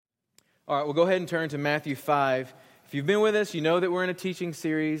All right, we'll go ahead and turn to Matthew 5. If you've been with us, you know that we're in a teaching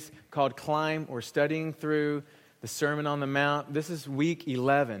series called Climb. We're studying through the Sermon on the Mount. This is week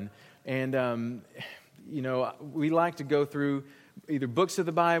 11. And, we like to go through either books of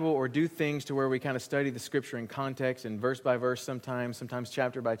the Bible or do things to where we kind of study the Scripture in context and verse by verse sometimes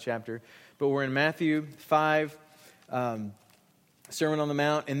chapter by chapter. But we're in Matthew 5, Sermon on the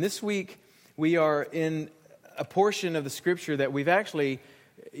Mount. And this week, we are in a portion of the Scripture that we've actually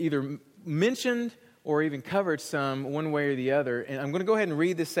either mentioned or even covered some one way or the other. And I'm going to go ahead and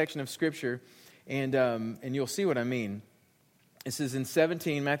read this section of Scripture, and you'll see what I mean. This is in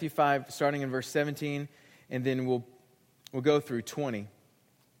 17, Matthew 5, starting in verse 17, and then we'll go through 20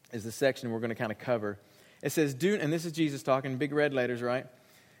 is the section we're going to kind of cover. It says, and this is Jesus talking, big red letters, right?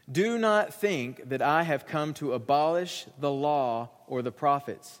 Do not think that I have come to abolish the law or the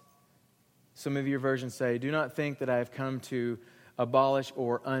prophets. Some of your versions say, do not think that I have come to abolish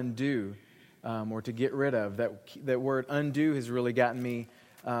or undo, or to get rid of. That word undo has really gotten me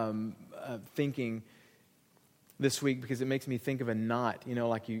thinking this week, because it makes me think of a knot. You know,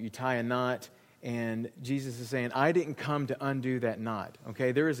 like you tie a knot, and Jesus is saying, I didn't come to undo that knot.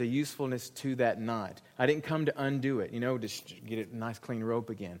 Okay, there is a usefulness to that knot. I didn't come to undo it, just get a nice clean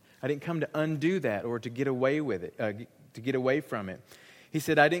rope again. I didn't come to undo that or to get away with it, to get away from it. He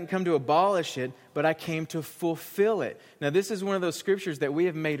said, I didn't come to abolish it, but I came to fulfill it. Now, this is one of those scriptures that we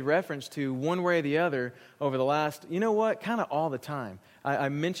have made reference to one way or the other over the last, kind of all the time. I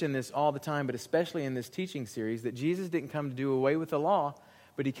mention this all the time, but especially in this teaching series, that Jesus didn't come to do away with the law,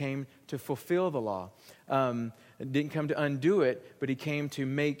 but he came to fulfill the law. Didn't come to undo it, but he came to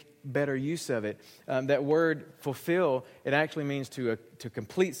make better use of it. That word fulfill, it actually means to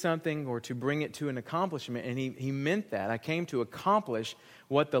complete something or to bring it to an accomplishment, and he meant that. I came to accomplish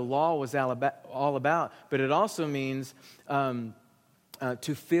what the law was all about, but it also means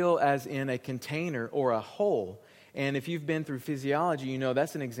to fill as in a container or a hole. And if you've been through physiology,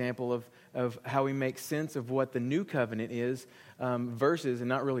 that's an example of how we make sense of what the new covenant is, verses, and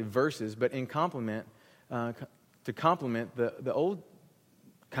not really verses, but in complement, to complement the old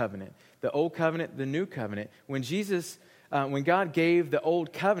covenant. The old covenant, the new covenant. When God gave the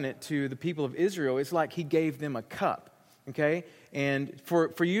old covenant to the people of Israel, it's like he gave them a cup, okay? And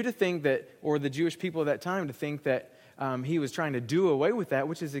for you to think that, or the Jewish people at that time to think that he was trying to do away with that,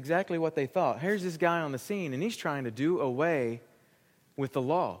 which is exactly what they thought. Here's this guy on the scene, and he's trying to do away with the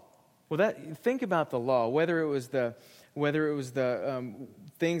law. Well, think about the law, whether it was the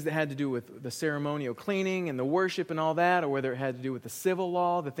things that had to do with the ceremonial cleaning and the worship and all that, or whether it had to do with the civil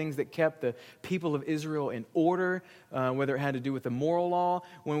law, the things that kept the people of Israel in order, whether it had to do with the moral law.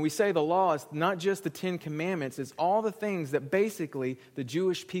 When we say the law, it's not just the 10 Commandments, it's all the things that basically the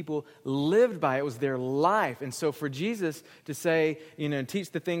Jewish people lived by. It was their life. And so for Jesus to say,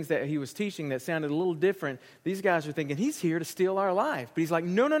 teach the things that he was teaching that sounded a little different, these guys are thinking, he's here to steal our life. But he's like,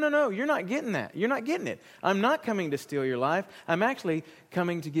 no, you're not getting that. You're not getting it. I'm not coming to steal your life. I'm actually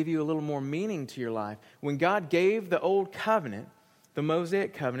coming to give you a little more meaning to your life. When God gave the old covenant, the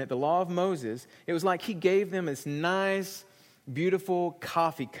Mosaic covenant, the law of Moses, it was like he gave them this nice, beautiful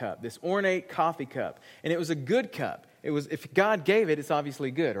coffee cup, this ornate coffee cup. And it was a good cup. If God gave it, it's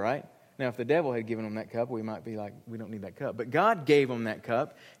obviously good, right? Now, if the devil had given them that cup, we might be like, we don't need that cup. But God gave them that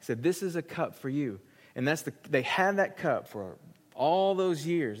cup. He said, this is a cup for you. And they had that cup for all those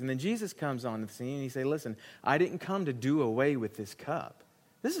years. And then Jesus comes on the scene and he says, listen, I didn't come to do away with this cup.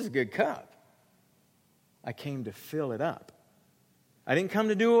 This is a good cup. I came to fill it up. I didn't come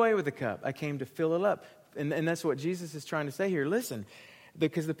to do away with the cup. I came to fill it up. And that's what Jesus is trying to say here. Listen,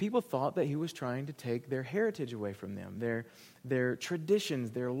 because the people thought that he was trying to take their heritage away from them, their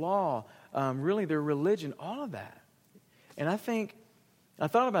traditions, their law, really their religion, all of that. And I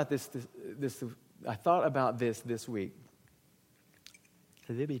thought about this week.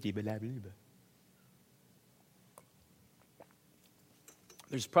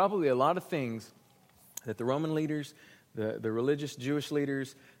 There's probably a lot of things that the Roman leaders, the religious Jewish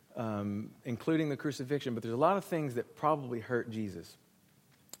leaders, including the crucifixion, but there's a lot of things that probably hurt Jesus.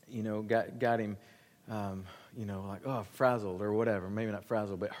 Got him, frazzled or whatever. Maybe not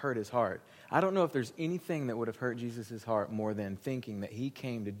frazzled, but hurt his heart. I don't know if there's anything that would have hurt Jesus' heart more than thinking that he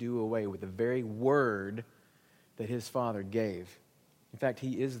came to do away with the very word that his Father gave. In fact,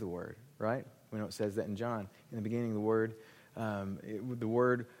 he is the Word, right? We know it says that in John. In the beginning, the Word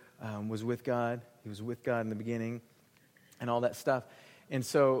was with God. He was with God in the beginning and all that stuff. And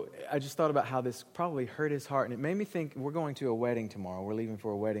so I just thought about how this probably hurt his heart. And it made me think, we're going to a wedding tomorrow. We're leaving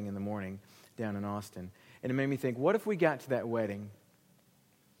for a wedding in the morning down in Austin. And it made me think, what if we got to that wedding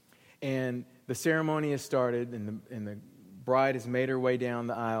and the ceremony has started and the bride has made her way down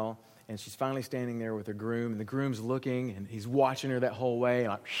the aisle and she's finally standing there with her groom, and the groom's looking, and he's watching her that whole way,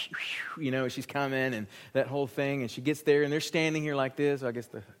 like, she's coming, and that whole thing, and she gets there, and they're standing here like this. I guess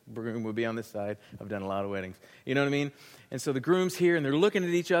the groom would be on this side. I've done a lot of weddings. You know what I mean? And so the groom's here, and they're looking at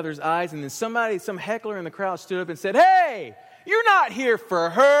each other's eyes, and then some heckler in the crowd stood up and said, "Hey, you're not here for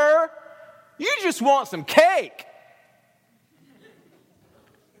her. You just want some cake."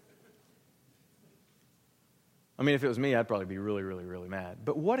 I mean, if it was me, I'd probably be really, really, really mad.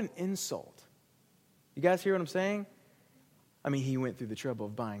 But what an insult. You guys hear what I'm saying? I mean, he went through the trouble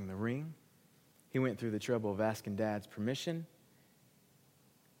of buying the ring. He went through the trouble of asking Dad's permission.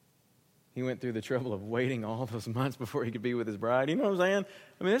 He went through the trouble of waiting all those months before he could be with his bride. You know what I'm saying?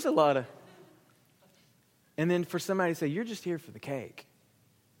 I mean, there's a lot of... And then for somebody to say, "You're just here for the cake."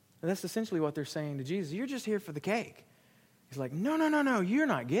 And that's essentially what they're saying to Jesus. "You're just here for the cake." He's like, no, you're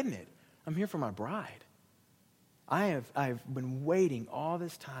not getting it. I'm here for my bride. I've been waiting all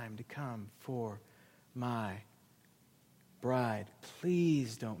this time to come for my bride.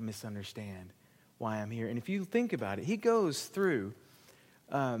 Please don't misunderstand why I'm here. And if you think about it, he goes through,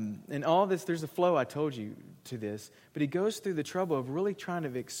 and all this, there's a flow, I told you, to this, but he goes through the trouble of really trying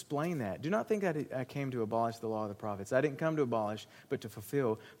to explain that. Do not think that I came to abolish the law of the prophets. I didn't come to abolish, but to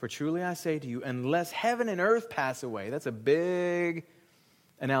fulfill. For truly I say to you, unless heaven and earth pass away, that's a big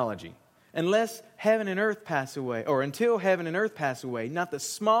analogy. Unless heaven and earth pass away, or until heaven and earth pass away, not the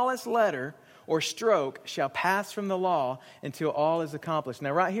smallest letter or stroke shall pass from the law until all is accomplished.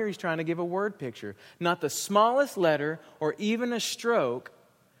 Now, right here, he's trying to give a word picture. Not the smallest letter or even a stroke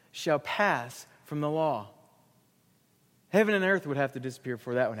shall pass from the law. Heaven and earth would have to disappear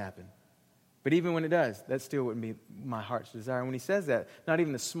before that would happen. But even when it does, that still wouldn't be my heart's desire. And when he says that, not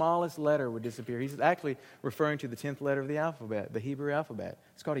even the smallest letter would disappear. He's actually referring to the 10th letter of the alphabet, the Hebrew alphabet.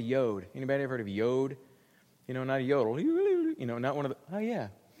 It's called a yod. Anybody ever heard of yod? You know, not a yodel. You know, not one of the... Oh, yeah.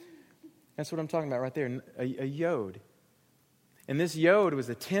 That's what I'm talking about right there, a yod. And this yod was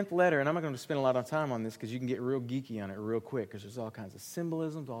the 10th letter, and I'm not going to spend a lot of time on this because you can get real geeky on it real quick because there's all kinds of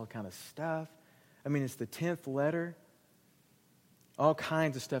symbolisms, all kinds of stuff. I mean, it's the 10th letter. All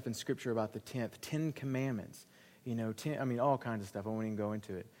kinds of stuff in Scripture about the 10th. 10 Commandments. You know, all kinds of stuff. I won't even go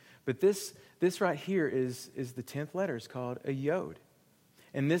into it. But this right here is the 10th letter. It's called a yod.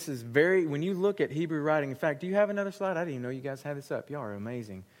 And this is when you look at Hebrew writing, in fact, do you have another slide? I didn't even know you guys had this up. Y'all are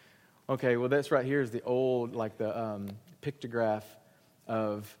amazing. Okay, well, that's right here is the old, like the pictograph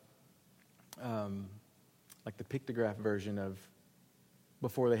of, like the pictograph version of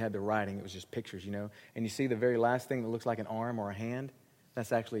before they had the writing. It was just pictures, you know. And you see the very last thing that looks like an arm or a hand?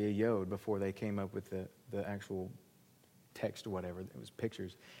 That's actually a yod before they came up with the actual text or whatever. It was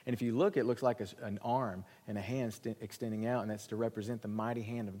pictures. And if you look, it looks like an arm and a hand extending out, and that's to represent the mighty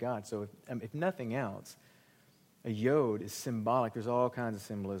hand of God. So if nothing else, a yod is symbolic. There's all kinds of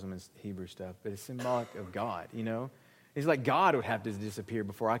symbolism in Hebrew stuff, but it's symbolic of God, you know. It's like God would have to disappear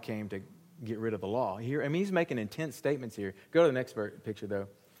before I came to get rid of the law. Here, I mean, he's making intense statements here. Go to the next picture, though.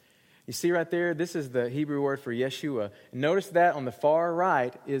 You see right there, this is the Hebrew word for Yeshua. Notice that on the far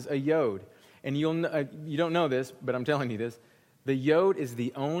right is a yod. And you don't know this, but I'm telling you this. The yod is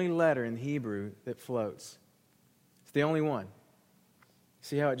the only letter in Hebrew that floats. It's the only one.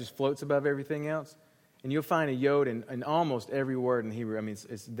 See how it just floats above everything else? And you'll find a yod in almost every word in Hebrew. I mean,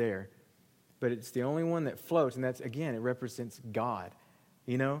 it's there. But it's the only one that floats, and that's, again, it represents God.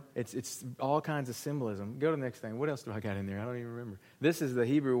 You know, it's all kinds of symbolism. Go to the next thing. What else do I got in there? I don't even remember. This is the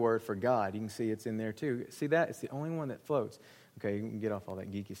Hebrew word for God. You can see it's in there too. See that? It's the only one that floats. Okay, you can get off all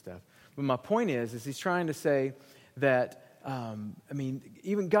that geeky stuff. But my point is he's trying to say that,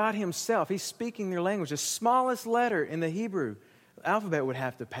 even God himself, he's speaking their language. The smallest letter in the Hebrew alphabet would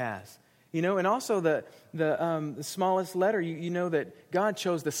have to pass. You know, and also the smallest letter, you know that God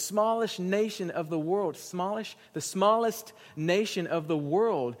chose the smallest nation of the world, the smallest nation of the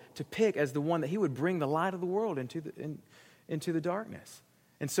world to pick as the one that he would bring the light of the world into the darkness.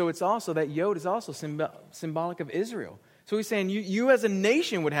 And so it's also, that yod is also symbolic of Israel. So he's saying you as a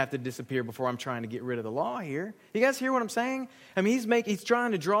nation would have to disappear before I'm trying to get rid of the law here. You guys hear what I'm saying? I mean, he's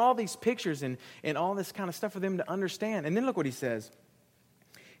trying to draw these pictures and all this kind of stuff for them to understand. And then look what he says.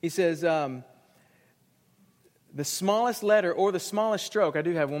 He says, the smallest letter or the smallest stroke. I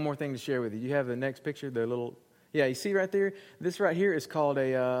do have one more thing to share with you. You have the next picture, the little... Yeah, you see right there? This right here is called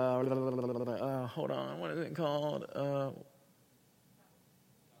a... hold on, what is it called?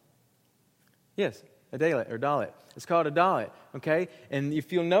 Yes, a dalet or dalet. It's called a dalet, okay? And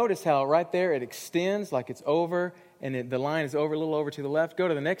if you'll notice how right there it extends like it's over, and the line is over a little over to the left. Go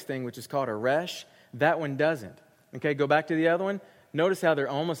to the next thing, which is called a resh. That one doesn't. Okay, go back to the other one. Notice how they're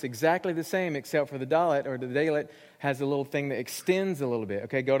almost exactly the same, except for the dalet or the dalet has a little thing that extends a little bit.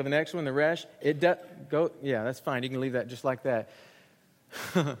 Okay, go to the next one, the resh. Yeah, that's fine. You can leave that just like that.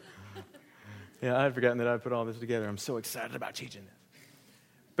 Yeah, I had forgotten that I put all this together. I'm so excited about teaching this.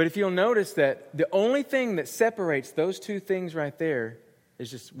 But if you'll notice that the only thing that separates those two things right there is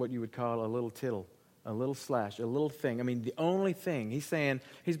just what you would call a little tittle, a little slash, a little thing. I mean, the only thing.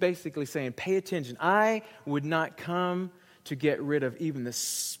 He's basically saying, pay attention. I would not come to get rid of even the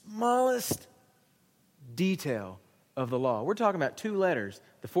smallest detail of the law. We're talking about 2 letters,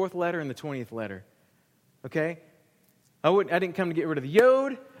 the 4th letter and the 20th letter. Okay? I didn't come to get rid of the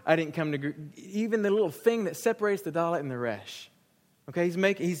yod. I didn't come to even the little thing that separates the dalet and the resh. Okay,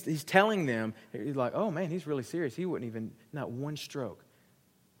 he's telling them, he's like, oh man, he's really serious. He wouldn't even, not one stroke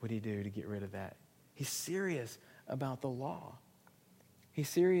would he do to get rid of that. He's serious about the law. He's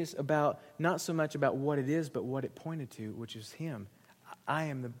serious about, not so much about what it is, but what it pointed to, which is him. I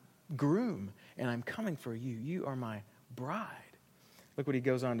am the groom, and I'm coming for you. You are my bride. Look what he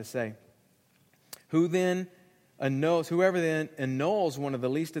goes on to say. Whoever then annuls one of the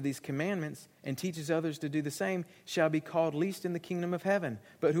least of these commandments and teaches others to do the same shall be called least in the kingdom of heaven.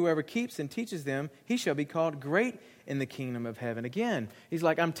 But whoever keeps and teaches them, he shall be called great in the kingdom of heaven. Again, he's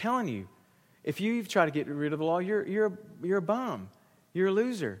like, I'm telling you, if you try to get rid of the law, you're a bum. You're a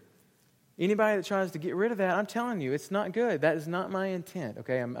loser. Anybody that tries to get rid of that, I'm telling you, it's not good. That is not my intent.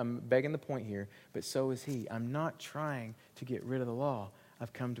 Okay, I'm begging the point here, but so is he. I'm not trying to get rid of the law.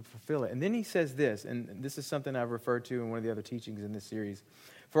 I've come to fulfill it. And then he says this, and this is something I've referred to in one of the other teachings in this series.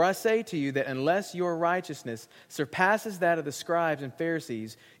 For I say to you that unless your righteousness surpasses that of the scribes and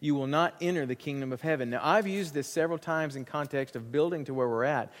Pharisees, you will not enter the kingdom of heaven. Now, I've used this several times in context of building to where we're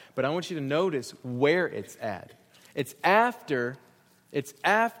at, but I want you to notice where it's at. It's after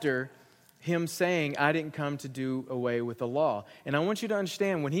him saying, I didn't come to do away with the law. And I want you to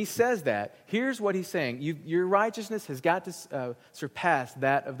understand, when he says that, here's what he's saying. Your righteousness has got to surpass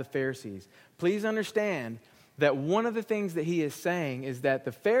that of the Pharisees. Please understand that one of the things that he is saying is that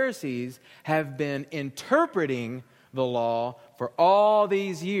the Pharisees have been interpreting the law for all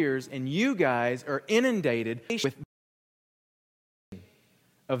these years, and you guys are inundated with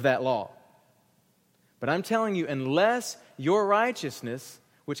of that law. But I'm telling you, unless your righteousness,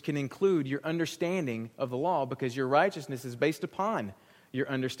 which can include your understanding of the law, because your righteousness is based upon your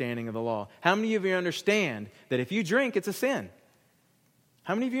understanding of the law. How many of you understand that if you drink, it's a sin?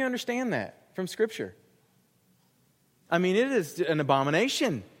 How many of you understand that from Scripture? I mean, it is an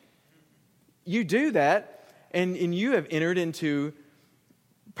abomination. You do that, and you have entered into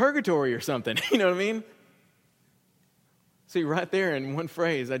purgatory or something. You know what I mean? See, right there in one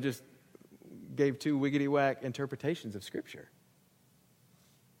phrase, I just gave 2 wiggity-whack interpretations of Scripture.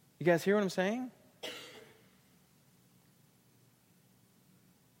 You guys hear what I'm saying?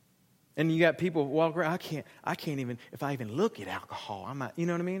 And you got people walk around, I can't even, if I even look at alcohol, I'm not, you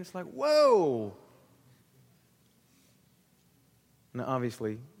know what I mean? It's like, whoa. Now,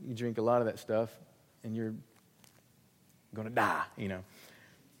 obviously, you drink a lot of that stuff, and you're going to die, you know.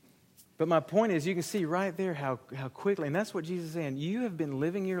 But my point is, you can see right there how quickly, and that's what Jesus is saying, you have been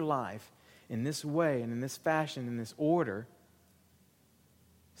living your life in this way and in this fashion, in this order,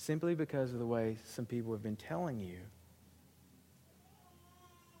 simply because of the way some people have been telling you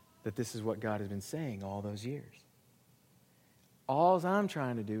that this is what God has been saying all those years. All I'm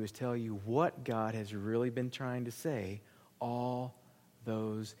trying to do is tell you what God has really been trying to say all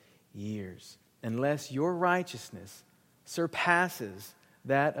those years. Unless your righteousness surpasses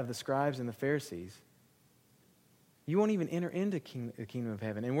that of the scribes and the Pharisees, you won't even enter into the kingdom of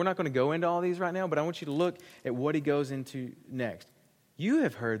heaven. And we're not going to go into all these right now, but I want you to look at what he goes into next. You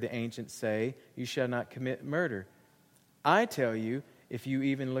have heard the ancients say, you shall not commit murder. I tell you, if you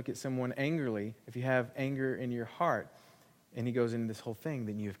even look at someone angrily, if you have anger in your heart, and he goes into this whole thing,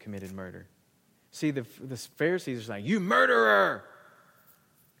 then you have committed murder. See, the Pharisees are saying, you murderer!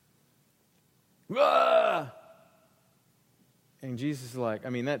 Ah! And Jesus is like, I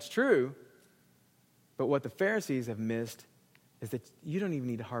mean, that's true, but what the Pharisees have missed is that you don't even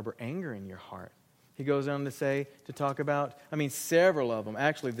need to harbor anger in your heart. He goes on to talk about, several of them.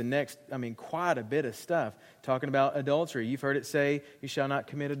 Actually, the next, quite a bit of stuff. Talking about adultery. You've heard it say, you shall not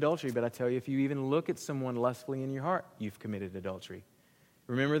commit adultery. But I tell you, if you even look at someone lustfully in your heart, you've committed adultery.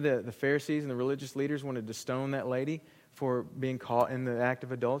 Remember the Pharisees and the religious leaders wanted to stone that lady for being caught in the act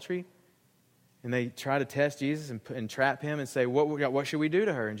of adultery? And they try to test Jesus and trap him and say, what should we do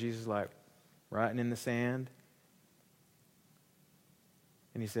to her? And Jesus is like, writing in the sand.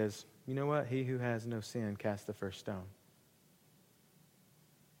 And he says, you know what? He who has no sin cast the first stone.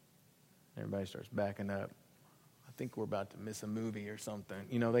 Everybody starts backing up. I think we're about to miss a movie or something.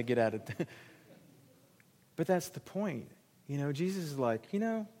 They get at it. But that's the point. Jesus is like,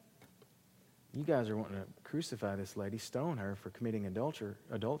 you guys are wanting to crucify this lady, stone her for committing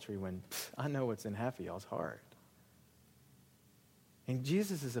adultery when I know what's in half of y'all's heart. And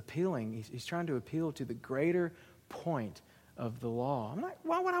Jesus is appealing. He's trying to appeal to the greater point of the law. I'm like,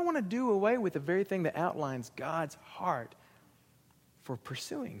 why would I want to do away with the very thing that outlines God's heart for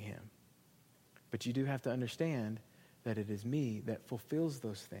pursuing him? But you do have to understand that it is me that fulfills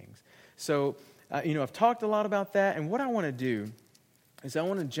those things. So, I've talked a lot about that. And what I want to do is I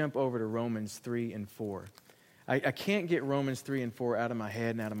want to jump over to Romans 3 and 4. I can't get Romans 3 and 4 out of my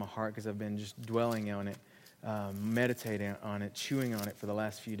head and out of my heart because I've been just dwelling on it, meditating on it, chewing on it for the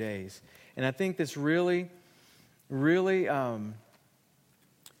last few days. And I think this really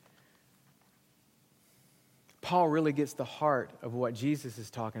Paul really gets the heart of what Jesus is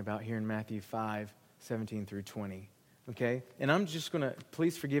talking about here in Matthew 5, 17 through 20. Okay? And I'm just going to,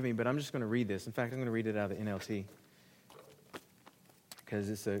 please forgive me, but I'm just going to read this. In fact, I'm going to read it out of the NLT.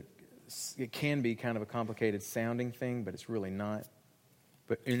 Because it can be kind of a complicated sounding thing, but it's really not.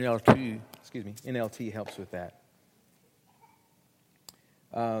 But NLT helps with that.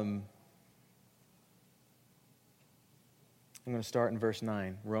 I'm going to start in verse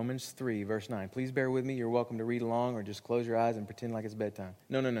 9. Romans 3, verse 9. Please bear with me. You're welcome to read along or just close your eyes and pretend like it's bedtime.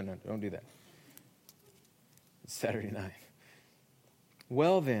 No. Don't do that. It's Saturday night.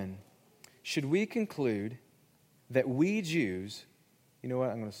 Well then, should we conclude that we Jews... You know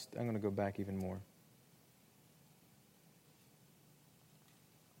what? I'm going to go back even more.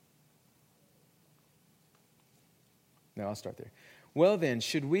 No, I'll start there. Well then,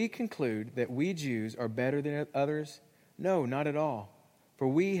 should we conclude that we Jews are better than others? No, not at all. For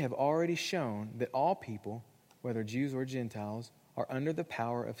we have already shown that all people, whether Jews or Gentiles, are under the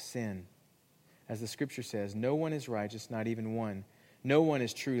power of sin. As the Scripture says, no one is righteous, not even one. No one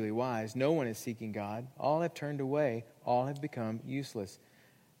is truly wise. No one is seeking God. All have turned away. All have become useless.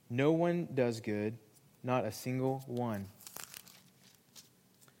 No one does good, not a single one.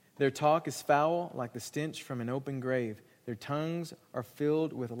 Their talk is foul like the stench from an open grave. Their tongues are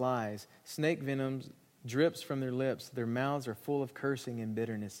filled with lies. Snake venom drips from their lips. Their mouths are full of cursing and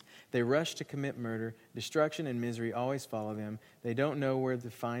bitterness. They rush to commit murder. Destruction and misery always follow them. They don't know where to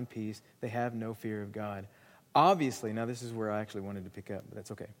find peace. They have no fear of God. Obviously, now this is where I actually wanted to pick up, but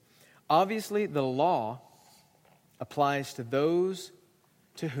that's okay. Obviously, the law applies to those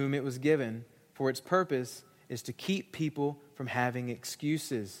to whom it was given, for its purpose is to keep people from having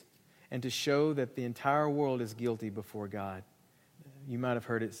excuses and to show that the entire world is guilty before God. You might have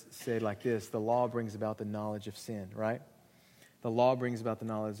heard it said like this: the law brings about the knowledge of sin, right? The law brings about the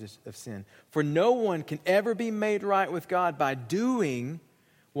knowledge of sin. For no one can ever be made right with God by doing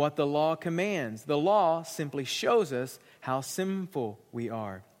what the law commands. The law simply shows us how sinful we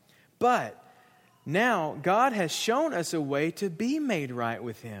are. But now God has shown us a way to be made right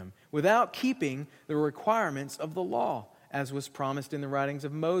with Him without keeping the requirements of the law, as was promised in the writings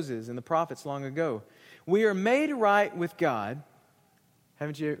of Moses and the prophets long ago. We are made right with God.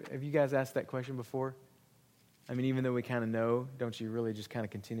 Have you guys asked that question before? I mean, even though we kind of know, don't you really just kind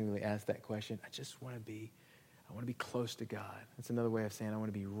of continually ask that question? I want to be close to God. That's another way of saying I want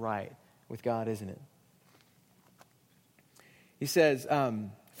to be right with God, isn't it? He says,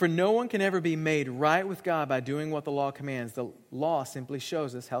 for no one can ever be made right with God by doing what the law commands. The law simply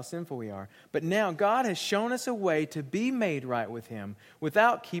shows us how sinful we are. But now God has shown us a way to be made right with Him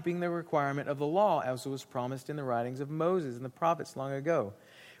without keeping the requirement of the law, as was promised in the writings of Moses and the prophets long ago.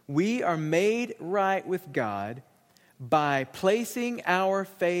 We are made right with God by placing our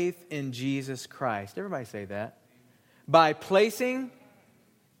faith in Jesus Christ. Everybody say that. By placing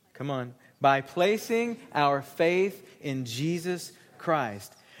our faith in Jesus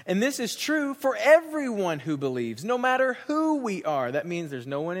Christ. And this is true for everyone who believes, no matter who we are. That means there's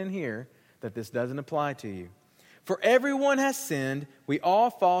no one in here that this doesn't apply to you. For everyone has sinned. We all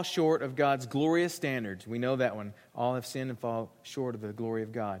fall short of God's glorious standards. We know that one. All have sinned and fall short of the glory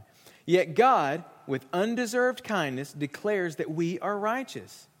of God. Yet God, with undeserved kindness, declares that we are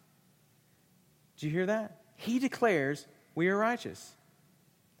righteous. Did you hear that? He declares we are righteous.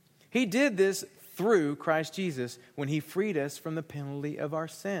 He did this through Christ Jesus when He freed us from the penalty of our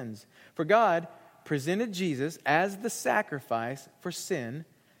sins. For God presented Jesus as the sacrifice for sin.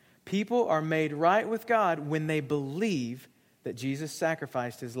 People are made right with God when they believe that Jesus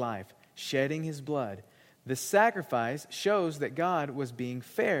sacrificed His life, shedding His blood. The sacrifice shows that God was being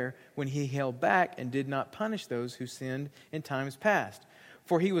fair when He held back and did not punish those who sinned in times past.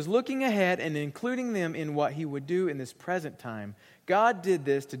 For He was looking ahead and including them in what He would do in this present time. God did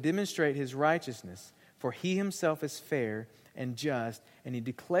this to demonstrate His righteousness. For he himself is fair and just, and he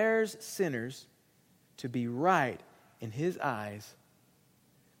declares sinners to be right in his eyes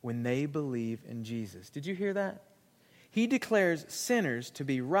when they believe in Jesus. Did you hear that? He declares sinners to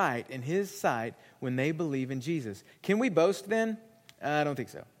be right in his sight when they believe in Jesus. Can we boast then? I don't think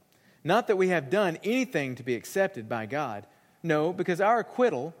so. Not that we have done anything to be accepted by God. No, because our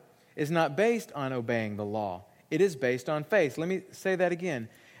acquittal is not based on obeying the law. It is based on faith. Let me say that again.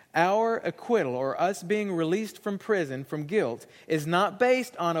 Our acquittal, or us being released from prison, from guilt, is not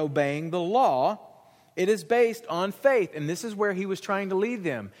based on obeying the law. It is based on faith. And this is where he was trying to lead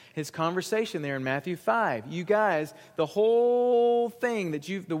them. His conversation there in Matthew 5. You guys, the whole thing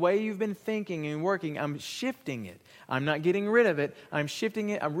the way you've been thinking and working, I'm shifting it. I'm not getting rid of it. I'm shifting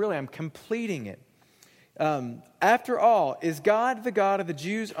it. I'm completing it. After all, is God the God of the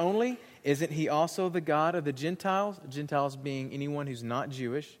Jews only? Isn't he also the God of the Gentiles? Gentiles being anyone who's not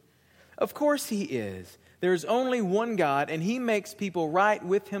Jewish. Of course he is. There's only one God, and he makes people right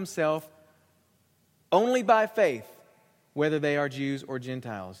with himself only by faith, whether they are Jews or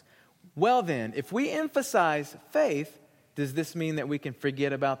Gentiles. Well then, if we emphasize faith, does this mean that we can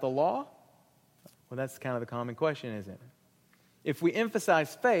forget about the law? Well, that's kind of the common question, isn't it? If we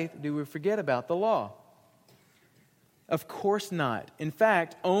emphasize faith, do we forget about the law? Of course not. In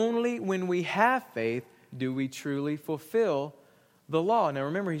fact, only when we have faith do we truly fulfill the law. Now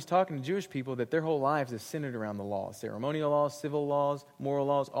remember, he's talking to Jewish people that their whole lives is centered around the law. Ceremonial laws, civil laws, moral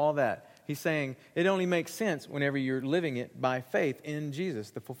laws, all that. He's saying it only makes sense whenever you're living it by faith in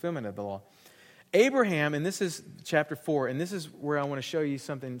Jesus, the fulfillment of the law. Abraham, and this is chapter 4, and this is where I want to show you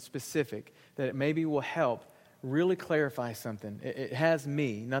something specific that it maybe will help really clarify something. It has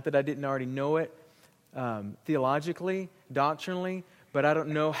me, not that I didn't already know it theologically, doctrinally, but I don't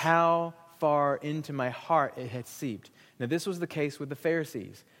know how far into my heart it had seeped. Now, this was the case with the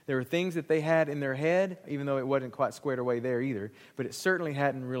Pharisees. There were things that they had in their head, even though it wasn't quite squared away there either, but it certainly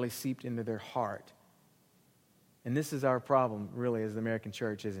hadn't really seeped into their heart. And this is our problem, really, as the American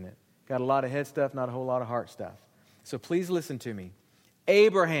church, isn't it? Got a lot of head stuff, not a whole lot of heart stuff. So please listen to me.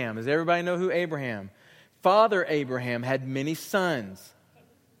 Abraham, does everybody know who Abraham? Father Abraham had many sons.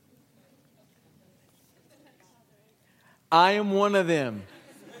 I am one of them.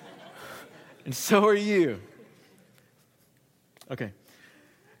 And so are you. Okay.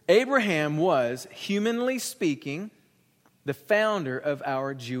 Abraham was, humanly speaking, the founder of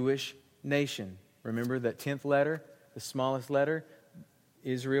our Jewish nation. Remember that 10th letter, the smallest letter?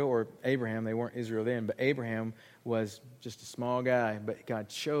 Israel, or Abraham, they weren't Israel then, but Abraham was just a small guy. But God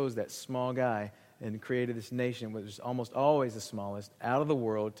chose that small guy and created this nation, which was almost always the smallest, out of the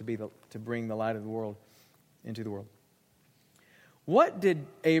world to bring the light of the world into the world. What did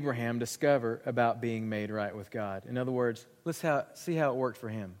Abraham discover about being made right with God? In other words, let's see how it worked for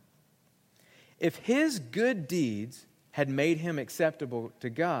him. If his good deeds had made him acceptable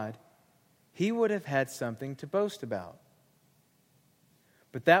to God, he would have had something to boast about.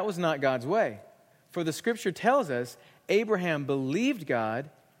 But that was not God's way. For the Scripture tells us Abraham believed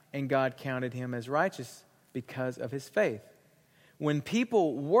God, and God counted him as righteous because of his faith. When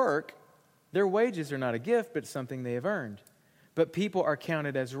people work, their wages are not a gift, but something they have earned. But people are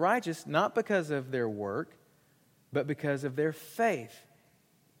counted as righteous not because of their work, but because of their faith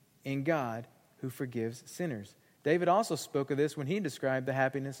in God who forgives sinners. David also spoke of this when he described the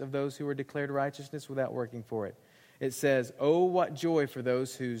happiness of those who were declared righteousness without working for it. It says, "Oh, what joy for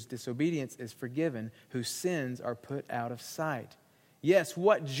those whose disobedience is forgiven, whose sins are put out of sight." Yes,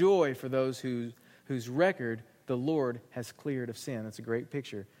 what joy for those whose record the Lord has cleared of sin. That's a great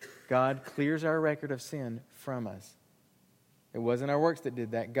picture. God clears our record of sin from us. It wasn't our works that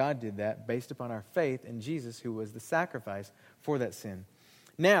did that. God did that based upon our faith in Jesus, who was the sacrifice for that sin.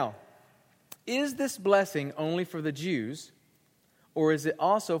 Now, is this blessing only for the Jews, or is it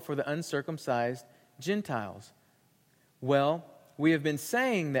also for the uncircumcised Gentiles? Well, we have been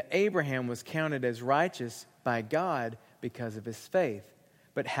saying that Abraham was counted as righteous by God because of his faith.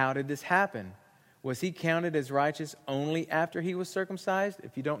 But how did this happen? Was he counted as righteous only after he was circumcised?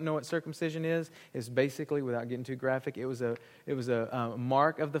 If you don't know what circumcision is, it's basically, without getting too graphic, it was a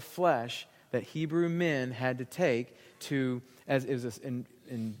mark of the flesh that Hebrew men had to take to, as it was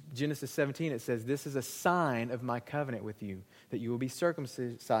in Genesis 17, it says, "This is a sign of my covenant with you, that you will be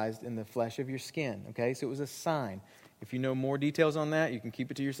circumcised in the flesh of your skin." Okay, so it was a sign. If you know more details on that, you can keep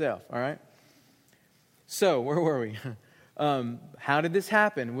it to yourself, all right? So, where were we? How did this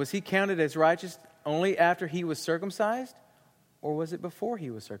happen? Was he counted as righteous only after he was circumcised? Or was it before he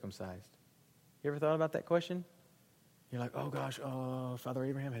was circumcised? You ever thought about that question? You're like, oh gosh, Father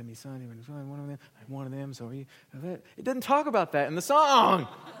Abraham had many sons. He was one of them. I'm one of them. So it doesn't talk about that in the song.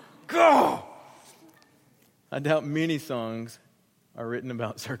 Go! I doubt many songs are written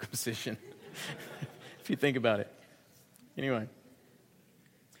about circumcision, if you think about it. Anyway,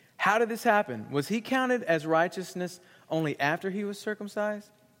 how did this happen? Was he counted as righteousness only after he was circumcised?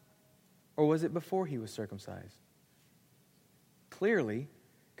 Or was it before he was circumcised? Clearly,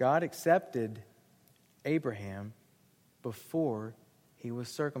 God accepted Abraham before he was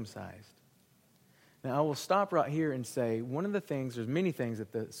circumcised. Now, I will stop right here and say one of the things, there's many things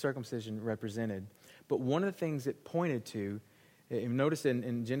that the circumcision represented, but one of the things it pointed to, notice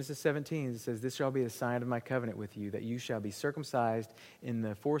in Genesis 17, it says, "This shall be a sign of my covenant with you, that you shall be circumcised in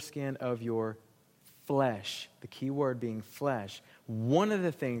the foreskin of your flesh." The key word being flesh. One of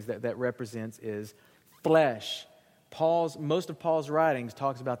the things that represents is flesh. Most of Paul's writings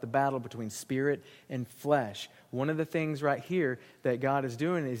talks about the battle between spirit and flesh. One of the things right here that God is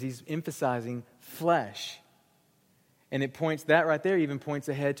doing is he's emphasizing flesh. And it points, that right there even points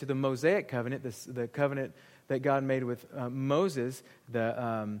ahead to the Mosaic covenant, the covenant that God made with Moses,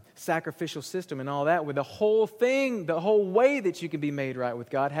 the sacrificial system and all that, with the whole thing, the whole way that you can be made right with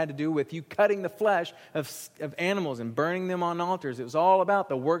God had to do with you cutting the flesh of animals and burning them on altars. It was all about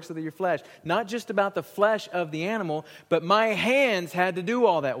the works of your flesh. Not just about the flesh of the animal, but my hands had to do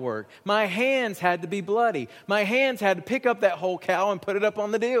all that work. My hands had to be bloody. My hands had to pick up that whole cow and put it up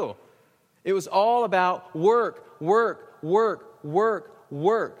on the deal. It was all about work, work, work, work,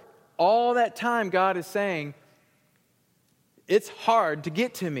 work. All that time God is saying, it's hard to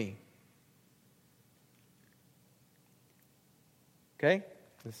get to me. Okay?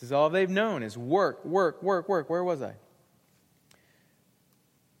 This is all they've known is work, work, work, work. Where was I?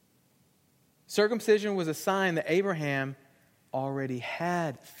 Circumcision was a sign that Abraham already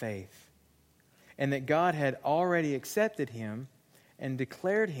had faith and that God had already accepted him and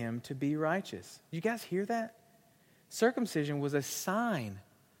declared him to be righteous. You guys hear that? Circumcision was a sign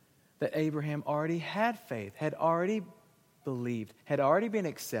that Abraham already had faith, had already believed, had already been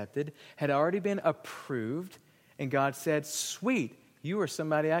accepted, had already been approved, and God said, "Sweet, you are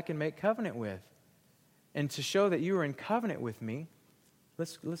somebody I can make covenant with." And to show that you are in covenant with me,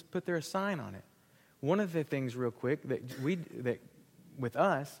 let's put there a sign on it. One of the things real quick that with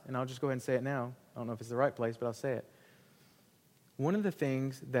us, and I'll just go ahead and say it now. I don't know if it's the right place, but I'll say it. One of the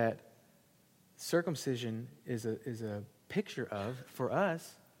things that circumcision is a picture of for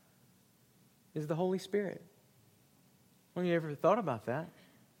us is the Holy Spirit. When you ever thought about that?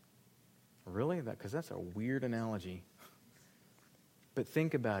 Really? Because that's a weird analogy. But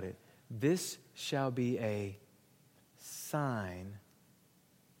think about it. This shall be a sign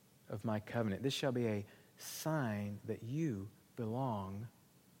of my covenant. This shall be a sign that you belong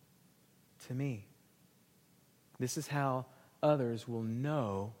to me. This is how others will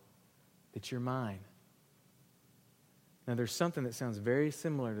know that you're mine. Now, there's something that sounds very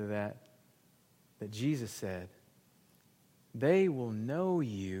similar to that Jesus said. They will know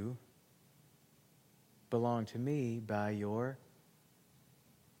you belong to me by your...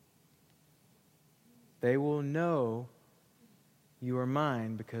 They will know you are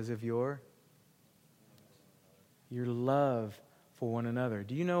mine because of your love for one another.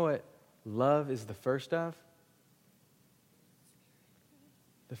 Do you know what love is the first of?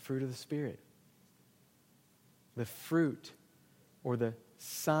 The fruit of the Spirit. The fruit or the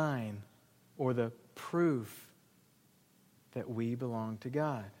sign or the proof that we belong to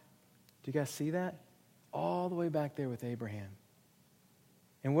God. Do you guys see that? All the way back there with Abraham.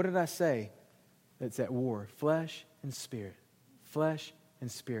 And what did I say? That's at war. Flesh and spirit. Flesh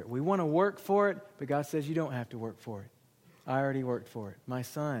and spirit. We want to work for it, but God says you don't have to work for it. I already worked for it. My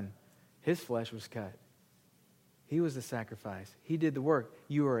son, his flesh was cut. He was the sacrifice. He did the work.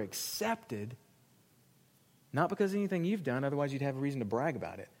 You are accepted, not because of anything you've done, otherwise you'd have a reason to brag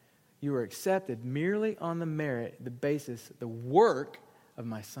about it. You are accepted merely on the merit, the basis, the work of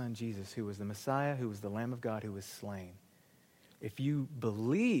my son Jesus, who was the Messiah, who was the Lamb of God, who was slain. If you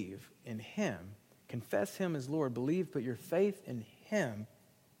believe in him, confess him as Lord, believe, put your faith in him,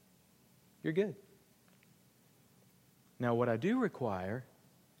 you're good. Now, what I do require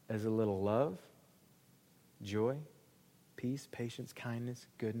is a little love, joy, peace, patience, kindness,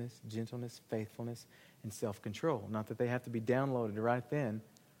 goodness, gentleness, faithfulness, and self-control. Not that they have to be downloaded right then,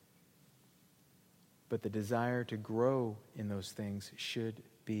 but the desire to grow in those things should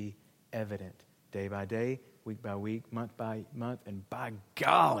be evident day by day, week by week, month by month, and by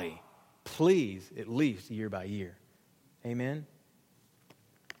golly, please, at least year by year. Amen?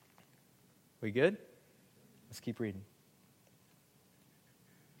 We good? Let's keep reading.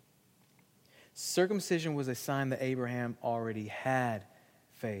 Circumcision was a sign that Abraham already had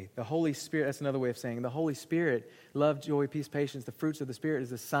faith. The Holy Spirit, that's another way of saying the Holy Spirit, love, joy, peace, patience, the fruits of the Spirit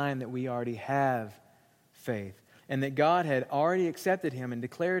is a sign that we already have faith, and that God had already accepted him and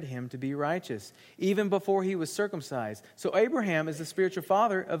declared him to be righteous, even before he was circumcised. So Abraham is the spiritual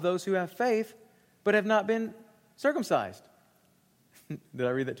father of those who have faith, but have not been circumcised. Did I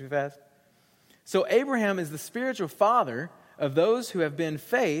read that too fast? So Abraham is the spiritual father of those who have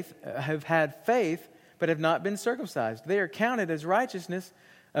had faith, but have not been circumcised. They are counted as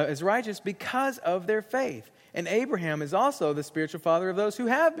righteous because of their faith. And Abraham is also the spiritual father of those who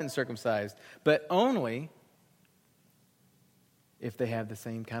have been circumcised, but only if they have the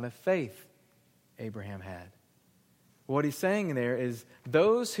same kind of faith Abraham had. What he's saying there is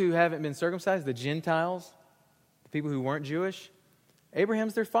those who haven't been circumcised, the Gentiles, the people who weren't Jewish,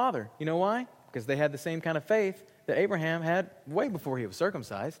 Abraham's their father. You know why? Because they had the same kind of faith that Abraham had way before he was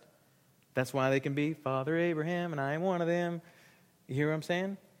circumcised. That's why they can be Father Abraham, and I am one of them. You hear what I'm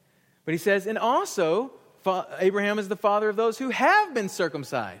saying? But he says, and also, Abraham is the father of those who have been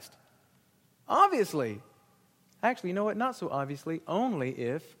circumcised. Obviously. Actually, you know what? Not so obviously. Only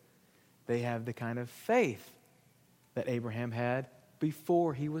if they have the kind of faith that Abraham had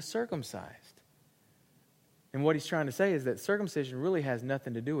before he was circumcised. And what he's trying to say is that circumcision really has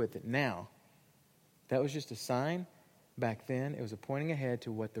nothing to do with it now. That was just a sign back then. It was a pointing ahead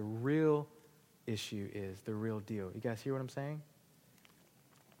to what the real issue is, the real deal. You guys hear what I'm saying?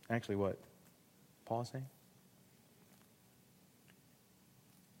 Actually, what Paul's saying?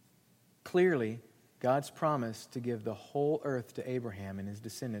 Clearly, God's promise to give the whole earth to Abraham and his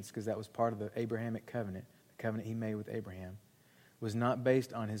descendants, because that was part of the Abrahamic covenant, the covenant he made with Abraham, was not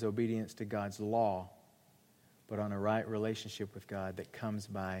based on his obedience to God's law, but on a right relationship with God that comes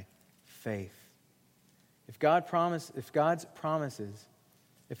by faith. If God's promise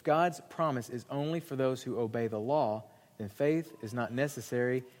is only for those who obey the law, then faith is not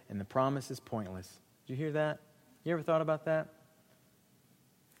necessary and the promise is pointless. Did you hear that? You ever thought about that?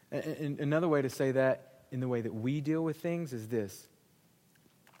 And another way to say that in the way that we deal with things is this.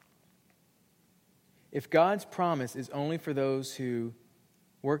 If God's promise is only for those who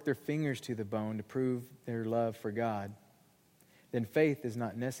work their fingers to the bone to prove their love for God, then faith is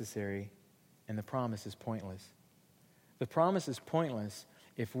not necessary and the promise is pointless. The promise is pointless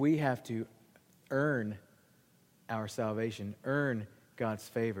if we have to earn our salvation, earn God's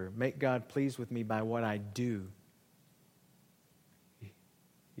favor, make God pleased with me by what I do.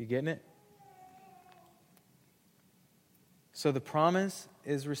 You getting it? So the promise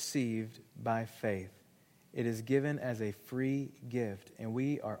is received by faith. It is given as a free gift, and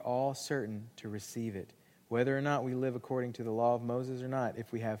we are all certain to receive it, whether or not we live according to the law of Moses or not,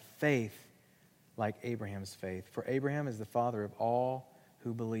 if we have faith like Abraham's faith. For Abraham is the father of all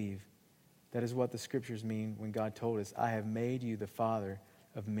who believe. That is what the scriptures mean when God told us, I have made you the father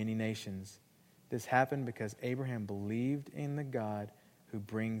of many nations. This happened because Abraham believed in the God who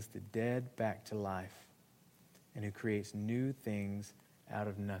brings the dead back to life and who creates new things out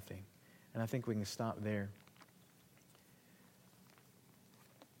of nothing. And I think we can stop there.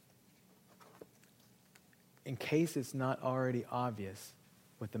 In case it's not already obvious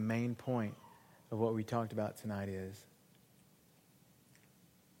what the main point of what we talked about tonight is,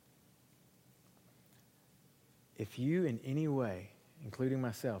 if you in any way, including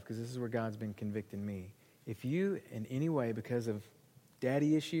myself, because this is where God's been convicting me, if you in any way, because of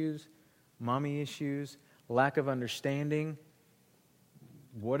daddy issues, mommy issues, lack of understanding,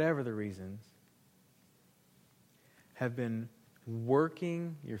 whatever the reasons, have been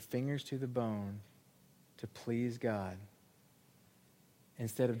working your fingers to the bone to please God,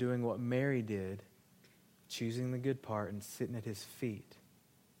 instead of doing what Mary did, choosing the good part and sitting at his feet.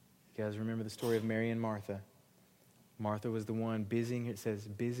 You guys remember the story of Mary and Martha? Martha was the one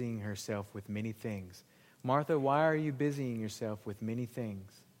busying herself with many things. Martha, why are you busying yourself with many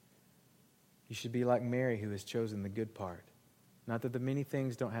things? You should be like Mary, who has chosen the good part. Not that the many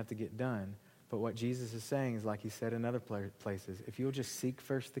things don't have to get done, but what Jesus is saying is like he said in other places. If you'll just seek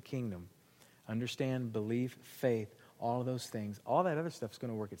first the kingdom, understand, belief, faith, all of those things, all that other stuff is going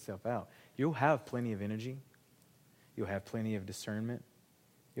to work itself out. You'll have plenty of energy. You'll have plenty of discernment.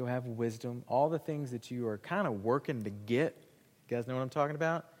 You'll have wisdom. All the things that you are kind of working to get. You guys know what I'm talking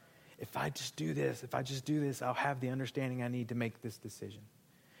about? If I just do this, I'll have the understanding I need to make this decision.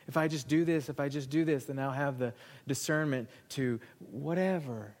 If I just do this, then I'll have the discernment to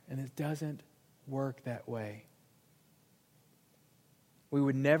whatever. And it doesn't work that way. We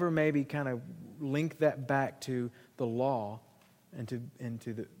would never maybe kind of link that back to the law and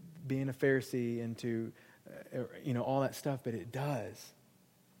to the being a Pharisee and to all that stuff, but it does.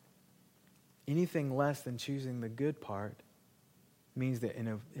 Anything less than choosing the good part means that in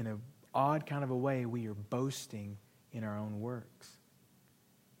a odd kind of a way we are boasting in our own works.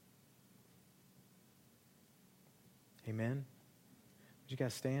 Amen? Would you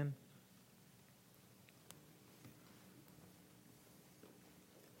guys stand?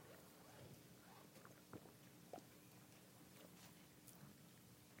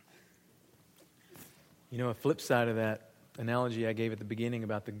 You know, a flip side of that analogy I gave at the beginning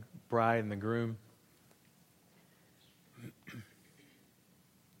about the bride and the groom.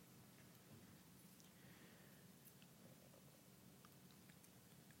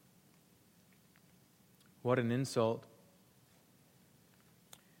 What an insult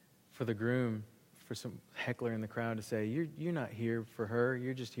for the groom, for some heckler in the crowd to say, you're not here for her,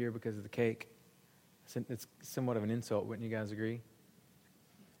 you're just here because of the cake. It's somewhat of an insult, wouldn't you guys agree?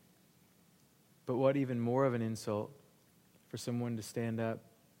 But what even more of an insult for someone to stand up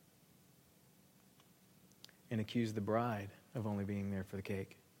and accuse the bride of only being there for the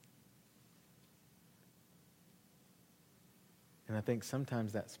cake. And I think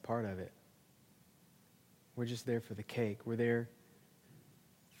sometimes that's part of it. We're just there for the cake. We're there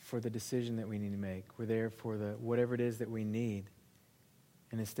for the decision that we need to make. We're there for the whatever it is that we need.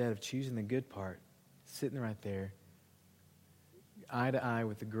 And instead of choosing the good part, sitting right there, eye to eye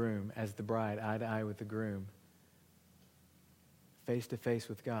with the groom, as the bride, eye to eye with the groom, face to face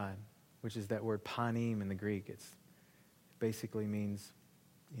with God, which is that word panim in the Greek. It basically means,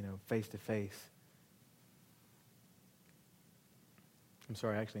 face to face. I'm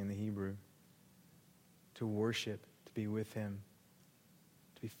sorry, actually in the Hebrew. To worship, to be with him,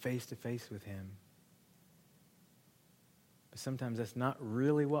 to be face to face with him. But sometimes that's not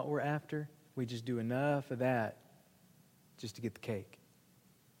really what we're after. We just do enough of that just to get the cake.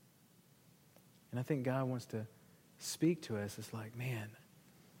 And I think God wants to speak to us. It's like, man,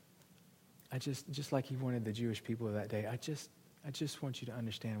 I just like he wanted the Jewish people of that day, I just want you to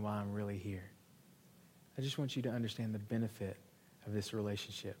understand why I'm really here. I just want you to understand the benefit of this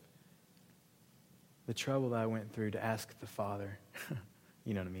relationship. The trouble that I went through to ask the Father,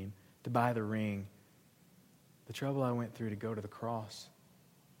 you know what I mean, to buy the ring. The trouble I went through to go to the cross.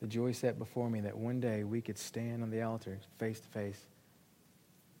 The joy set before me that one day we could stand on the altar face to face.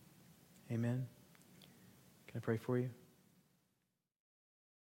 Amen. Can I pray for you?